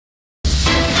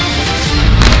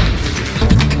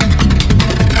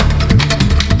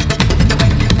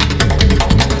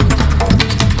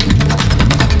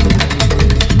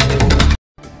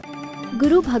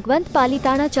भगवंत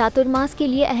पालिताना चातुर्मास के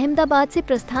लिए अहमदाबाद से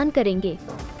प्रस्थान करेंगे।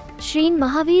 श्री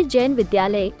महावीर जैन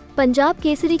विद्यालय पंजाब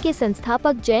केसरी के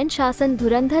संस्थापक जैन शासन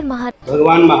धुरंधर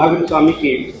भगवान महावीर स्वामी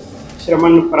की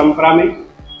श्रमण परंपरा में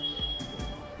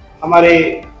हमारे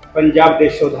पंजाब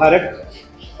देशोद्धारक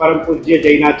परम पूज्य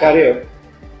जैनाचार्य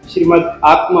श्रीमद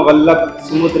आत्मवल्लभ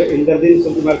समुद्र इंद्रदीन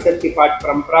सुमर्षद की पाठ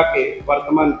परंपरा के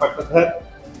वर्तमान पट्टधर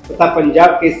तथा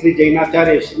पंजाब केसरी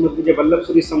जैनाचार्य श्रीमद विजय वल्लभ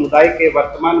सूरी समुदाय के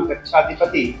वर्तमान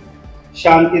गच्छाधिपति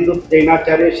शांतिदूत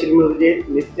जैनाचार्य श्रीमद विजय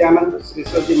नित्यानंद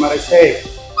श्रीश्वरजी महाराज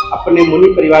अपने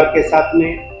मुनि परिवार के साथ में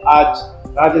आज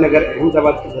राजनगर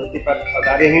अहमदाबाद की धरती पर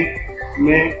पधारे हैं।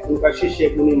 मैं उनका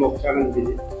शिष्य मुनि मोक्षानंद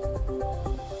विजय।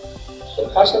 तो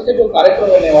खास करके जो कार्यक्रम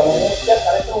होने वाला है, क्या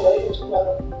कार्यक्रम होगा?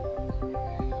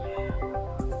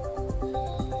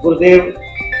 गुरुदेव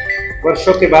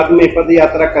वर्षों के बाद में पद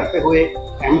यात्रा करते हुए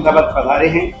अहमदाबाद पधारे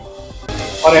हैं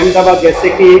और अहमदाबाद जैसे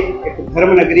कि एक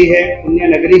धर्म नगरी है, पुण्य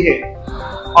नगरी है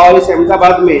और इस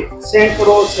अहमदाबाद में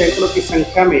सैकड़ों की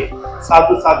संख्या में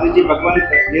साधु साध्वी भगवंत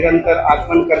निरंतर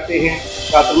आगमन करते हैं,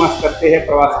 चातुर्मास करते हैं,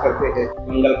 प्रवास करते हैं।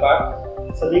 मंगल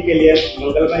पाठ सभी के लिए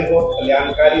मंगलमय हो,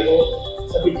 कल्याणकारी हो,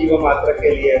 सभी जीव मात्र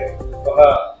के लिए वह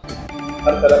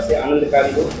हर तरह से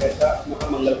आनंदकारी हो, ऐसा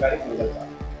महामंगलकारी मंगल पाठ।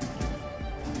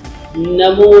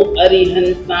 नमो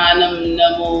अरिहंतानम,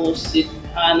 नमो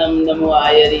सिद्धानम, नमो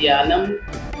आयर्यानम,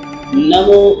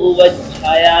 नमो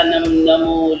उवच्छायानम,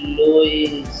 नमो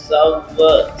लोये सव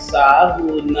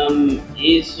साहुनम,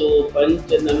 एसो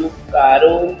पंच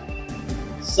नमस्कारो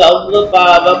सव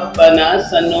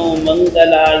पावपनासनो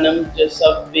मंगलानम च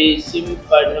सव्वे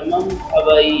सिंपढमं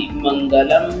भवै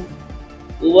मंगलम।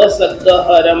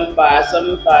 उवसद्गहरं पासं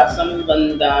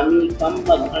वन्दामि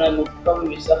खम्मघणमुक्तं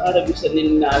विसहर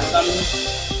विषनिन्नासं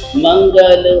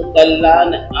मंगल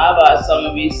कल्याण आवासं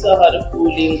विसहर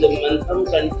पुलिंग मंत्रं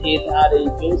कंठे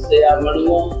धारयितुं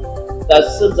श्यामणो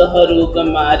तस्य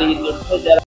दहरोगमारी दुष्टजरा